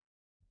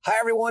Hi,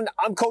 everyone.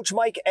 I'm Coach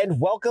Mike, and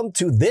welcome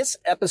to this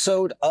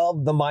episode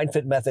of the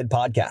MindFit Method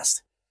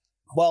podcast.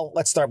 Well,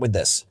 let's start with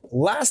this.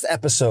 Last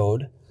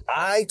episode,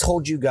 I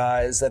told you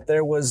guys that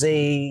there was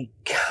a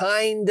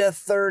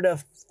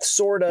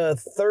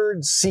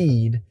third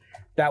seed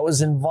that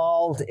was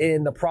involved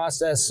in the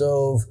process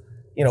of,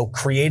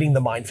 creating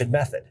the MindFit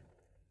Method.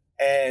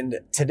 And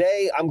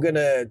today I'm going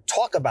to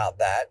talk about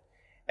that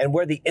and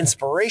where the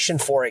inspiration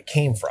for it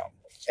came from.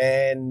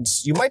 And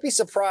you might be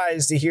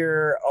surprised to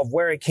hear of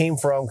where it came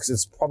from because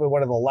it's probably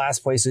one of the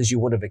last places you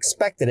would have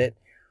expected it.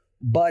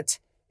 But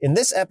in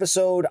this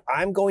episode,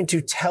 I'm going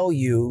to tell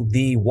you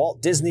the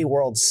Walt Disney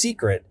World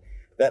secret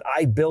that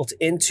I built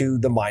into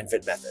the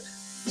MindFit Method.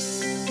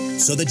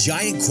 So the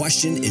giant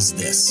question is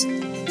this: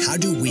 how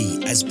do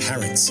we as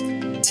parents,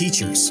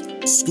 teachers,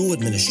 school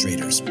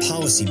administrators,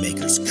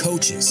 policymakers,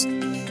 coaches,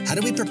 how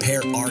do we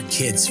prepare our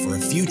kids for a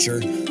future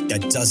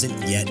that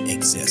doesn't yet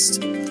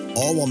exist?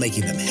 All while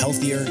making them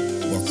healthier,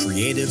 more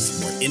creative,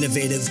 more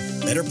innovative,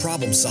 better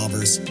problem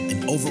solvers,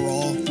 and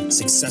overall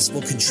successful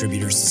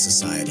contributors to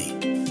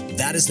society.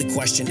 That is the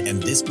question,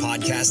 and this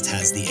podcast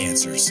has the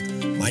answers.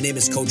 My name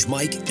is Coach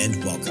Mike,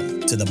 and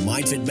welcome to the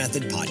MindFit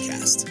Method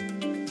podcast.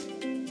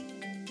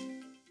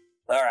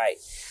 All right,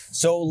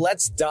 so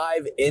let's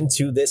dive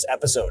into this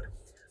episode.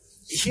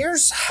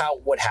 Here's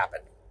what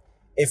happened.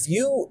 If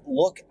you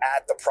look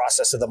at the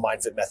process of the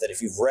MindFit Method, if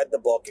you've read the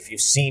book, if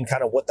you've seen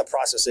kind of what the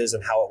process is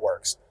and how it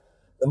works,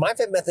 the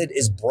MindFit Method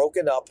is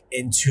broken up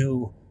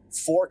into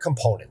 4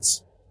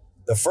 components.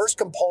 The first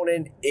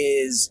component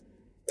is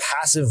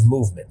passive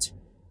movement.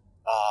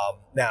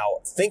 Now,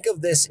 think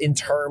of this in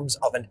terms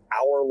of an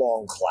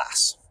hour-long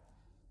class.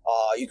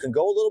 You can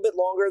go a little bit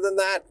longer than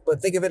that,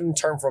 but think of it in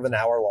terms of an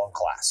hour-long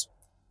class.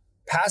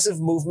 Passive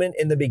movement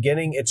in the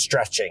beginning, it's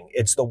stretching.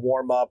 It's the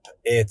warm-up.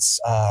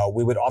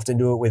 We would often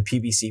do it with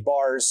PVC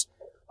bars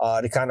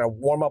to kind of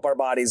warm up our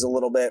bodies a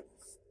little bit.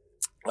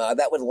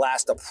 That would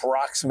last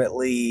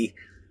approximately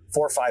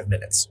 4 or 5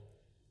 minutes.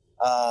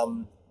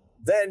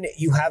 Then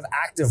you have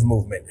active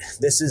movement.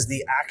 This is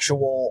the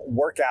actual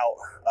workout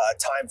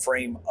time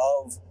frame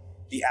of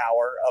the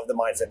hour of the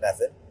MindFit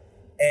Method.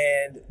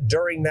 And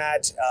during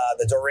that,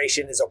 the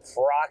duration is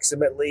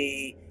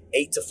approximately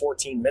 8 to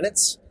 14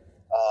 minutes,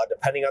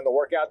 depending on the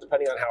workout,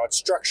 depending on how it's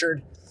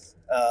structured.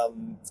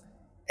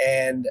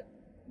 And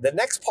the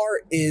next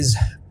part is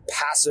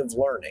passive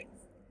learning.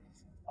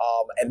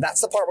 And that's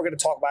the part we're going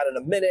to talk about in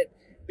a minute,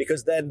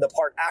 because then the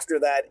part after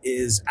that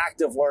is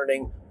active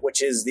learning,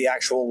 which is the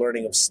actual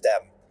learning of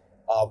STEM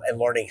and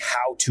learning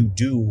how to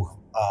do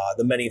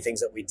the many things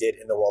that we did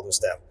in the world of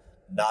STEM.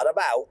 Not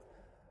about,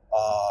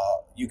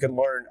 you can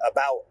learn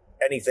about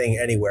anything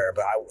anywhere,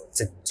 but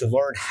to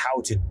learn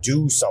how to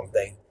do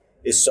something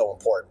is so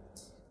important.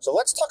 So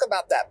let's talk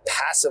about that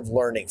passive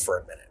learning for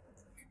a minute.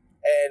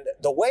 And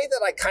the way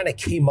that I kind of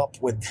came up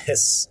with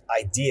this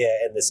idea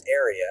in this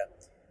area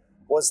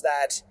was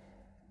that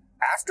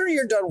after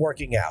you're done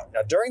working out,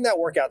 now during that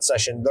workout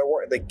session,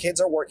 the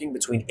kids are working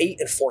between 8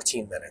 and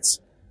 14 minutes.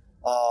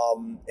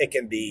 It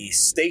can be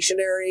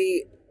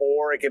stationary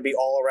or it can be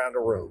all around a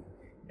room.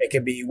 It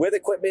can be with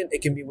equipment.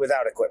 It can be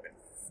without equipment.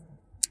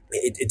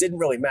 It didn't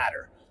really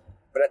matter.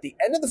 But at the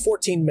end of the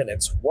 14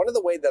 minutes, one of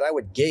the ways that I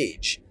would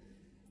gauge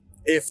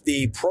if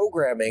the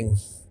programming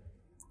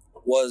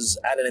was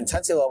at an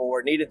intensity level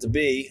where it needed to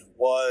be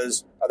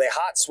was, are they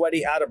hot,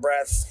 sweaty, out of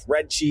breath,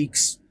 red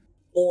cheeks,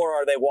 or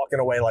are they walking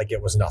away like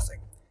it was nothing?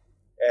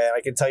 And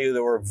I can tell you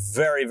there were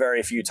very,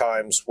 very few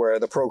times where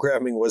the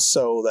programming was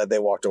so that they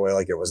walked away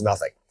like it was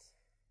nothing.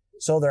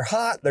 So they're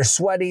hot, they're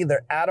sweaty,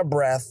 they're out of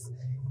breath.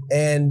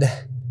 And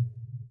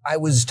I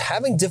was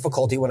having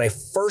difficulty when I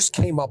first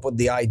came up with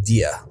the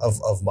idea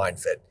of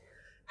MindFit.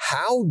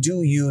 How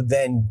do you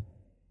then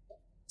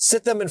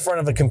sit them in front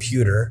of a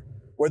computer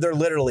where they're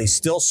literally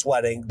still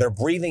sweating, they're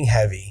breathing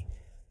heavy,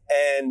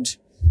 and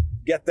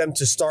get them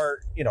to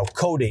start,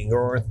 coding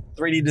or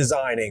 3D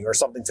designing or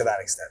something to that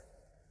extent?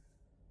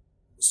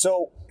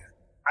 So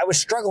I was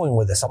struggling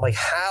with this. I'm like,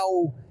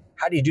 how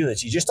do you do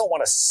this? You just don't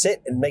want to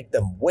sit and make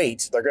them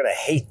wait. They're going to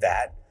hate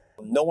that.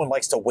 No one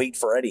likes to wait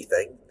for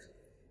anything.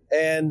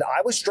 And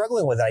I was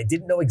struggling with it. I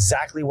didn't know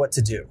exactly what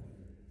to do.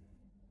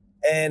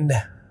 And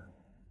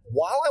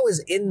while I was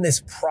in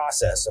this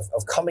process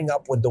of coming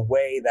up with the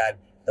way that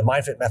the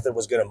MindFit Method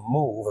was going to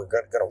move or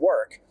going to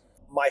work,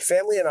 my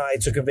family and I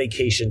took a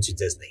vacation to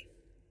Disney.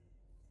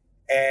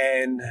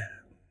 And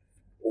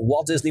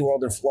Walt Disney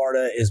World in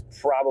Florida is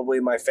probably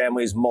my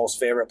family's most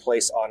favorite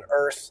place on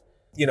earth.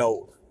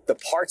 The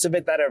parts of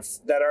it that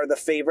are the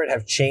favorite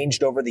have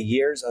changed over the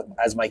years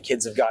as my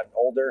kids have gotten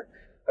older.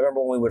 I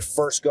remember when we would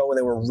first go when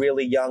they were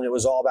really young, it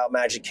was all about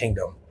Magic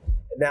Kingdom.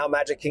 And now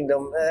Magic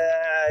Kingdom,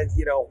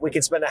 we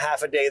can spend a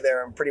half a day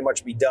there and pretty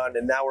much be done.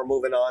 And now we're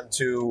moving on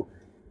to,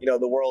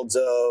 the worlds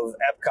of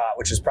Epcot,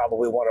 which is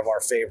probably one of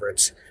our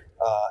favorites,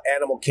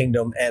 Animal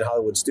Kingdom and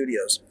Hollywood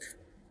Studios.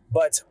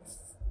 But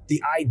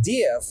the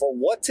idea for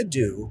what to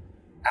do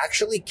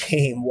actually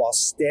came while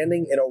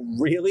standing in a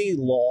really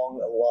long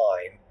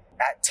line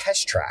at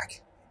Test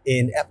Track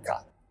in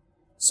Epcot.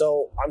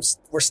 So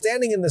we're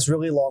standing in this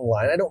really long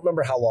line. I don't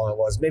remember how long it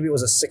was. Maybe it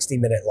was a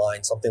 60-minute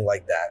line, something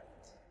like that.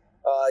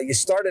 You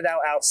started out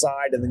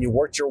outside and then you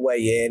worked your way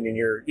in and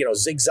you're,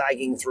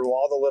 zigzagging through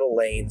all the little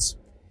lanes.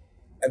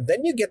 And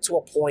then you get to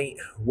a point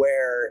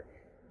where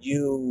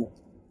you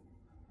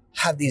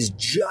have these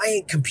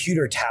giant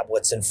computer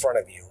tablets in front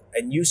of you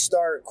and you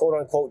start, quote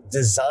unquote,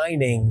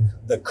 designing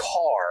the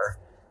car,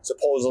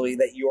 supposedly,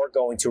 that you're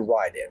going to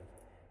ride in.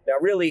 Now,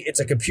 really, it's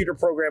a computer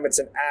program. It's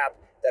an app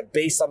that,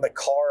 based on the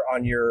car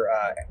on your,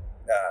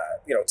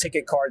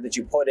 ticket card that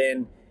you put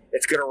in,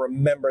 it's going to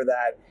remember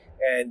that.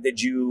 And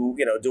did you,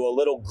 do a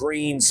little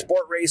green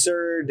sport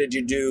racer? Did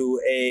you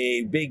do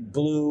a big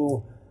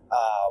blue,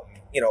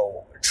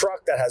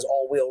 truck that has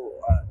all-wheel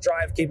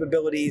drive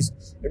capabilities?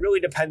 It really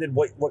depended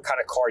what kind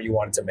of car you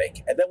wanted to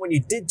make. And then when you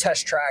did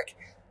test track,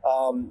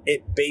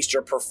 it based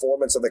your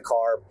performance of the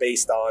car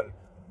based on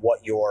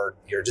what your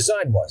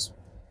design was.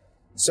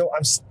 So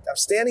I'm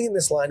standing in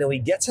this line, and we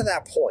get to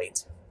that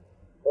point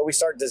where we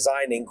start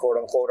designing, quote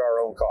unquote, our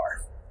own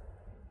car.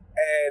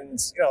 And,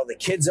 the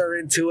kids are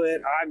into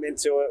it. I'm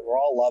into it. We're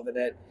all loving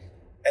it.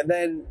 And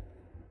then,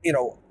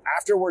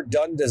 after we're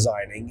done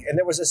designing, and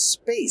there was a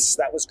space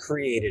that was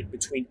created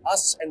between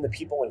us and the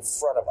people in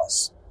front of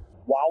us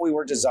while we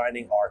were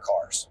designing our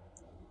cars.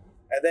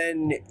 And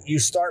then you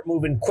start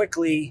moving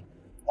quickly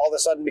all of a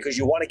sudden because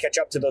you want to catch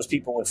up to those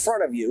people in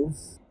front of you.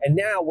 And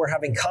now we're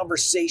having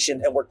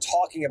conversation and we're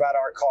talking about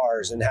our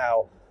cars and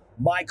how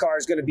my car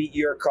is going to beat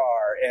your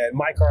car and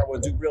my car will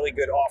do really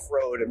good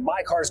off-road and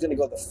my car is going to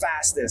go the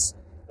fastest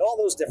and all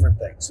those different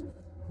things.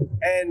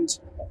 And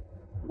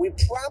we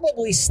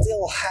probably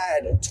still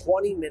had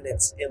 20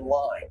 minutes in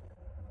line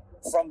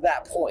from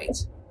that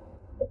point,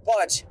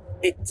 but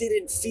it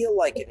didn't feel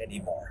like it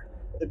anymore.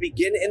 In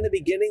the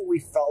beginning, we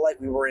felt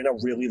like we were in a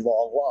really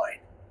long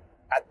line.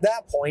 At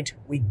that point,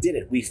 we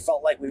didn't. We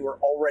felt like we were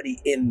already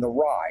in the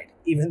ride,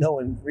 even though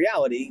in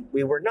reality,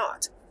 we were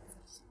not.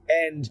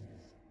 And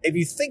if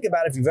you think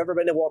about it, if you've ever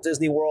been to Walt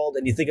Disney World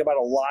and you think about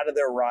a lot of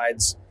their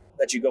rides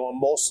that you go on,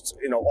 most,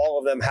 all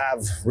of them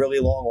have really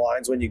long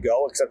lines when you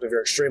go, except if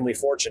you're extremely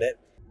fortunate.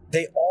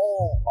 They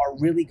all are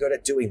really good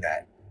at doing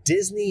that.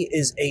 Disney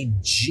is a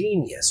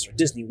genius, or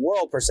Disney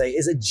World per se,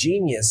 is a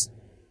genius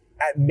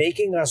at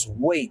making us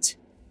wait,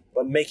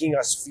 but making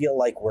us feel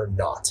like we're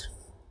not,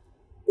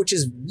 which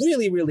is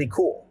really, really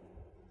cool.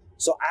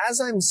 So as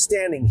I'm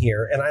standing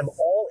here and I'm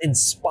all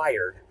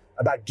inspired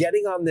about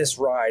getting on this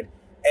ride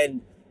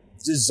and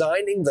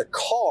designing the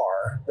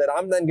car that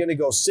I'm then going to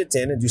go sit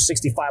in and do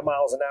 65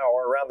 miles an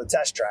hour around the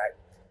test track,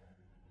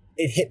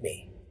 it hit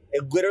me.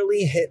 It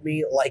literally hit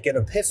me like an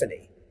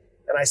epiphany.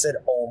 And I said,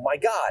 oh my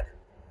God,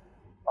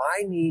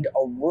 I need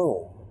a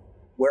room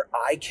where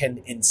I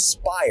can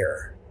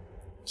inspire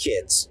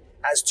kids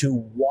as to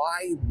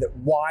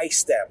why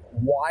STEM,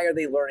 why are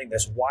they learning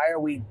this? Why are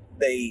we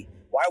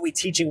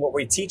teaching what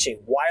we're teaching?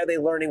 Why are they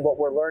learning what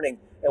we're learning?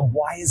 And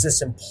why is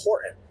this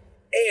important?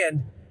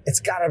 And it's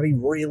got to be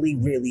really,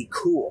 really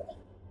cool.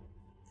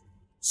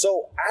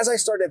 So as I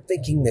started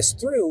thinking this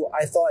through,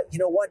 I thought, you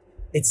know what?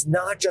 It's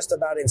not just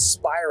about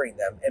inspiring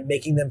them and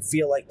making them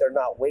feel like they're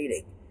not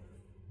waiting.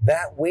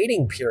 That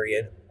waiting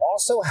period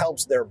also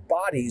helps their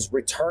bodies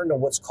return to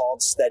what's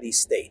called steady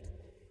state.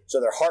 So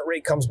their heart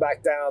rate comes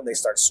back down, they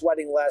start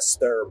sweating less,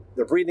 their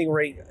breathing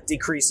rate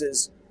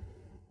decreases.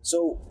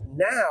 So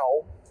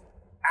now,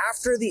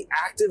 after the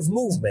active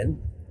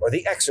movement or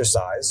the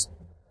exercise,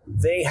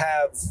 they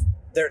have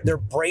their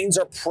brains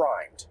are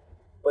primed,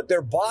 but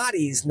their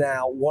bodies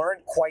now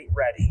weren't quite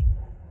ready.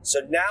 So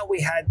now we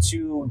had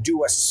to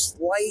do a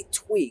slight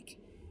tweak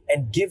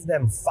and give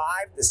them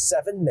 5 to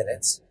 7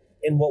 minutes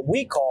in what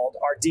we called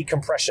our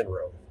decompression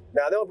room.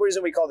 Now, the only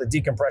reason we called it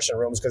decompression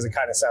room is because it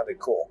kind of sounded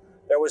cool.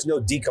 There was no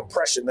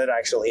decompression that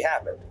actually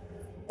happened.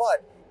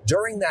 But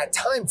during that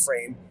time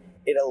frame,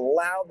 it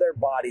allowed their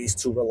bodies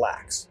to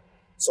relax.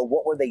 So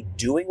what were they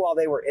doing while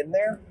they were in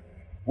there?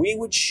 We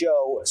would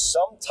show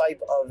some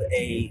type of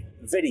a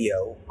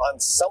video on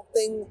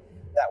something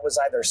that was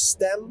either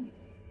STEM,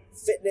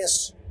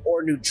 fitness,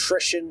 or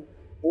nutrition,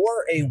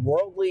 or a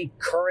worldly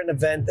current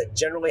event that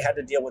generally had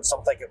to deal with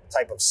some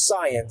type of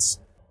science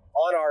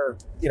on our,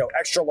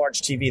 extra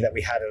large TV that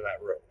we had in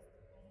that room.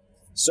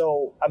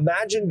 So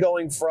imagine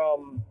going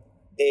from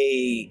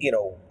a,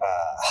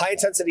 high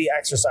intensity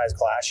exercise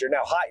class. You're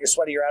now hot, you're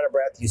sweaty, you're out of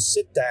breath. You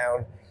sit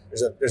down.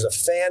 There's a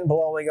fan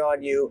blowing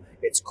on you.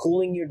 It's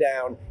cooling you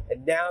down.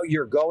 And now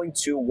you're going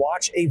to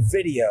watch a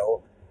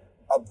video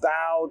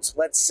about,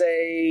 let's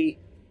say,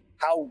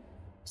 how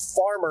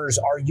farmers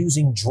are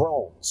using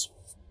drones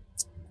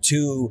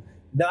to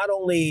not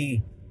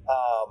only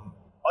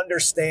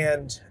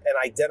understand and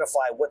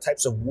identify what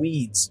types of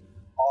weeds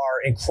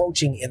are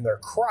encroaching in their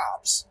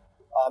crops,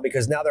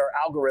 because now there are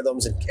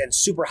algorithms and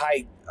super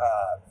high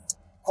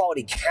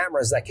quality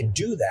cameras that can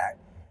do that.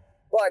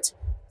 But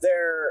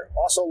they're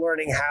also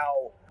learning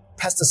how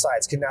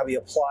pesticides can now be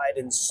applied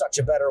in such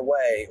a better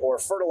way, or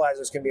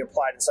fertilizers can be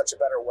applied in such a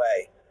better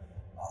way,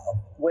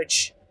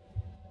 which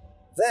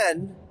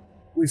then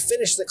we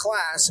finish the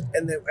class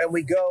and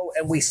we go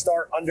and we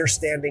start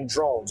understanding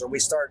drones, or we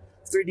start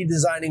 3D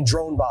designing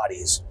drone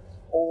bodies,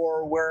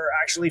 or we're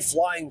actually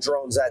flying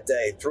drones that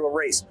day through a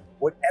race,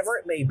 whatever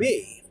it may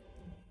be.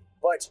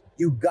 But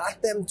you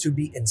got them to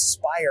be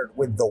inspired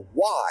with the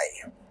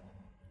why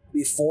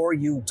before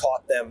you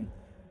taught them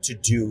to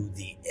do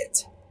the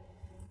it.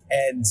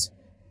 And,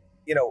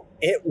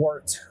 it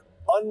worked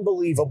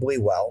unbelievably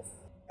well.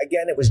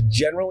 Again, it was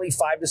generally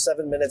 5 to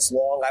 7 minutes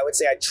long. I would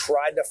say I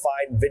tried to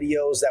find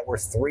videos that were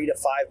 3 to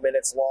 5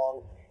 minutes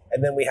long.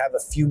 And then we have a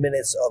few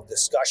minutes of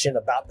discussion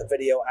about the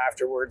video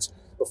afterwards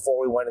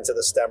before we went into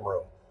the STEM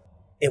room.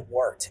 It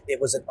worked.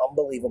 It was an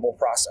unbelievable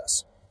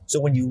process. So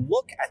when you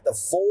look at the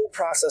full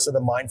process of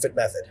the MindFit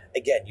Method,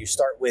 again, you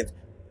start with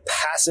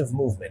passive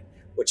movement,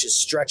 which is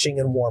stretching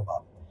and warm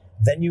up.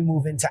 Then you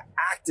move into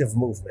active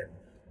movement,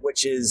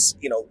 which is,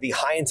 the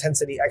high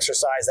intensity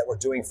exercise that we're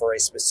doing for a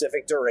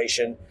specific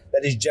duration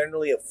that is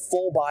generally a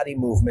full body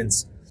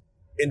movements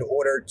in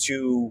order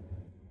to,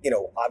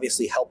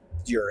 obviously help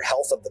your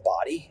health of the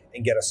body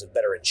and get us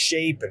better in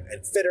shape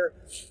and fitter,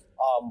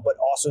 but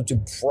also to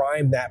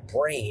prime that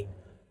brain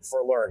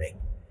for learning.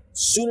 As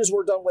soon as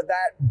we're done with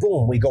that,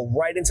 boom, we go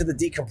right into the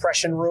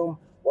decompression room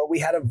where we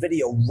had a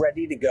video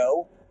ready to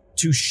go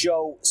to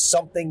show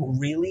something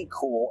really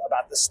cool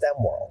about the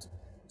STEM world.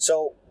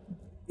 So,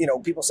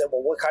 people say,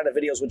 well, what kind of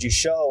videos would you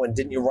show? And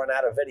didn't you run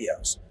out of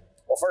videos?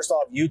 Well, first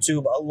off,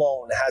 YouTube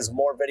alone has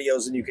more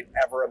videos than you could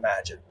ever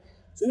imagine.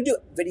 So we do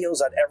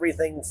videos on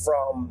everything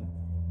from,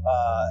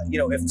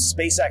 if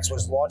SpaceX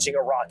was launching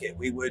a rocket,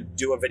 we would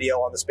do a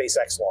video on the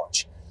SpaceX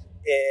launch.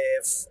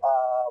 If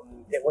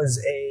it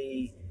was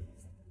a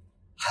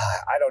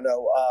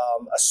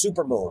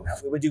supermoon,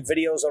 we would do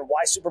videos on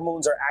why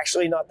supermoons are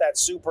actually not that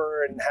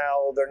super and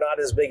how they're not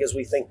as big as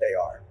we think they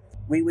are.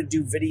 We would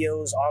do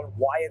videos on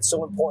why it's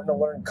so important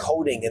to learn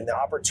coding and the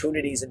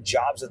opportunities and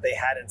jobs that they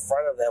had in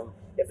front of them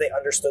if they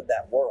understood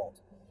that world.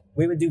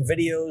 We would do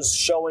videos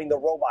showing the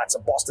robots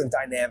of Boston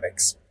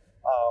Dynamics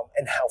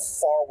and how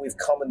far we've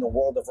come in the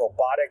world of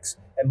robotics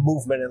and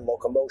movement and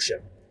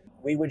locomotion.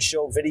 We would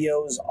show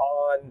videos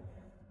on,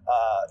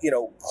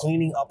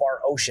 cleaning up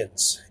our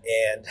oceans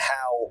and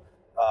how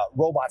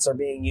robots are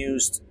being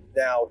used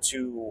now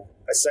to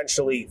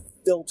essentially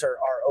filter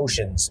our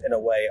oceans in a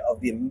way of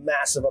the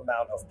massive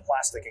amount of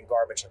plastic and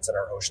garbage that's in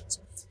our oceans.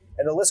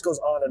 And the list goes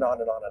on and on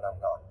and on and on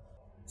and on.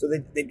 So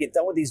they'd get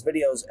done with these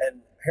videos,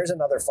 and here's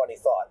another funny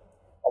thought.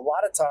 A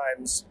lot of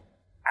times,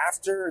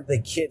 after the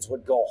kids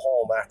would go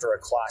home after a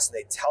class, and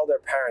they'd tell their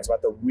parents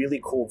about the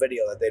really cool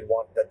video that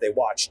they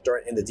watched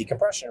in the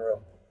decompression room.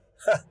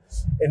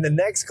 In the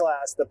next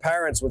class, the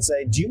parents would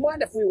say, do you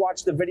mind if we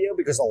watch the video?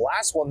 Because the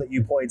last one that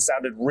you played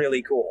sounded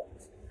really cool.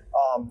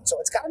 So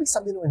it's got to be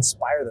something to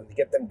inspire them, to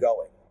get them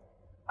going.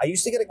 I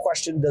used to get a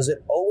question, does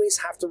it always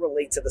have to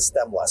relate to the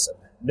STEM lesson?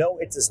 No,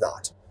 it does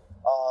not.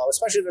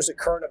 Especially if there's a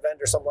current event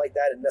or something like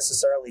that, it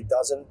necessarily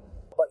doesn't.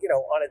 But,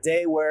 on a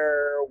day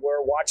where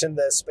we're watching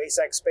the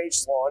SpaceX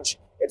space launch,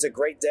 it's a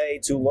great day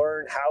to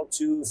learn how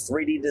to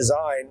 3D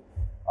design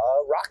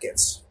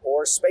rockets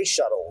or space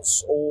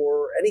shuttles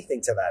or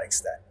anything to that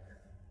extent.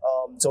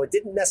 So it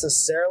didn't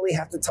necessarily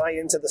have to tie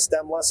into the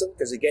STEM lesson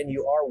because, again,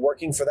 you are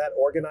working for that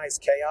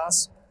organized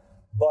chaos.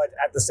 But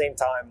at the same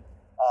time,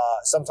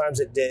 sometimes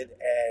it did,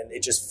 and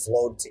it just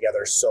flowed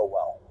together so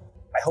well.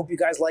 I hope you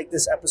guys like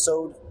this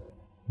episode.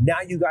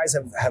 Now you guys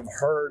have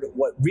heard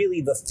what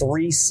really the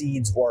 3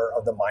 seeds were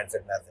of the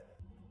MindFit Method.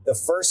 The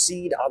first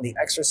seed on the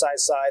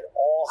exercise side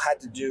all had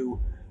to do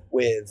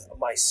with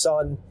my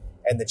son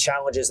and the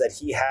challenges that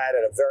he had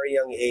at a very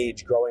young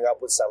age growing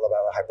up with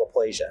cerebellar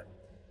hypoplasia.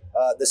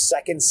 The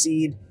second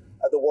seed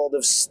of the world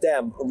of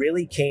STEM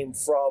really came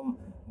from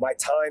my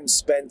time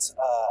spent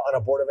on a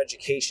board of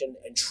education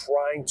and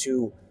trying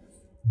to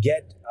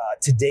get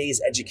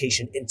today's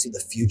education into the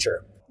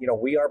future.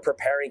 We are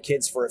preparing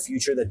kids for a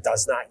future that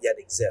does not yet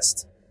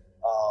exist.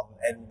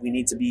 And we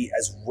need to be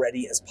as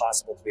ready as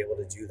possible to be able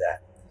to do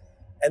that.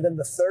 And then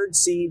the third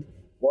seed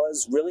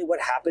was really what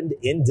happened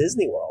in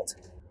Disney World.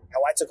 How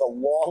I took a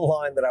long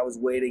line that I was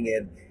waiting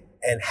in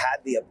and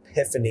had the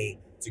epiphany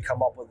to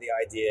come up with the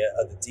idea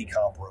of the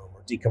decomp room,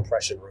 or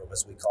decompression room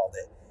as we called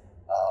it,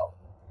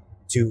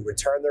 to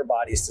return their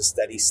bodies to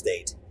steady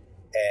state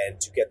and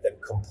to get them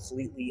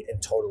completely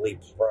and totally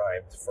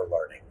primed for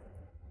learning.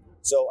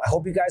 So I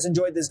hope you guys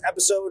enjoyed this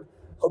episode.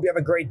 Hope you have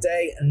a great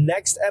day.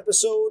 Next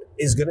episode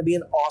is going to be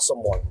an awesome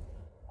one.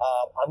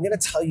 I'm going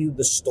to tell you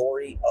the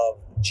story of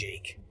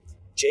Jake.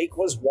 Jake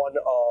was one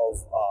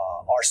of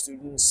our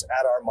students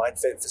at our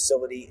MindFit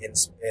facility in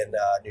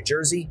New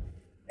Jersey,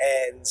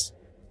 and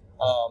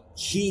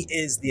he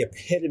is the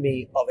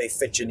epitome of a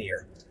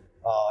fitgineer.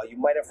 You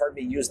might have heard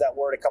me use that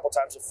word a couple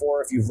times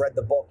before. If you've read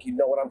the book, you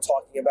know what I'm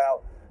talking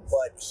about.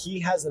 But he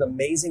has an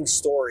amazing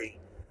story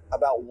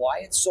about why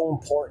it's so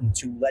important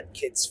to let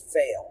kids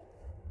fail,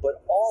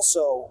 but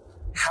also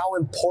how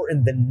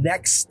important the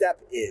next step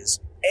is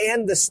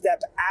and the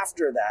step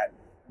after that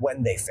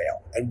when they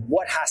fail, and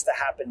what has to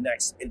happen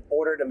next in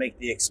order to make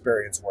the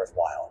experience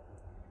worthwhile.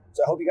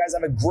 So I hope you guys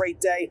have a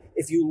great day.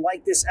 If you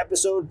like this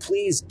episode,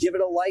 please give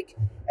it a like.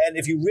 And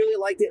if you really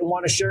liked it and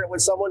want to share it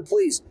with someone,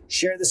 please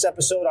share this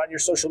episode on your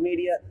social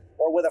media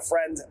or with a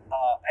friend.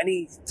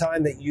 Any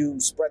time that you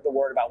spread the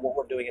word about what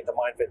we're doing at the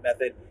MindFit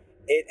Method,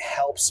 it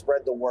helps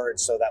spread the word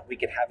so that we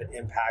can have an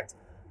impact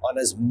on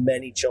as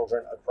many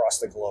children across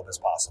the globe as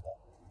possible.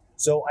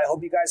 So I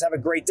hope you guys have a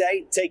great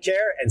day. Take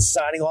care, and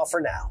signing off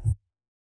for now.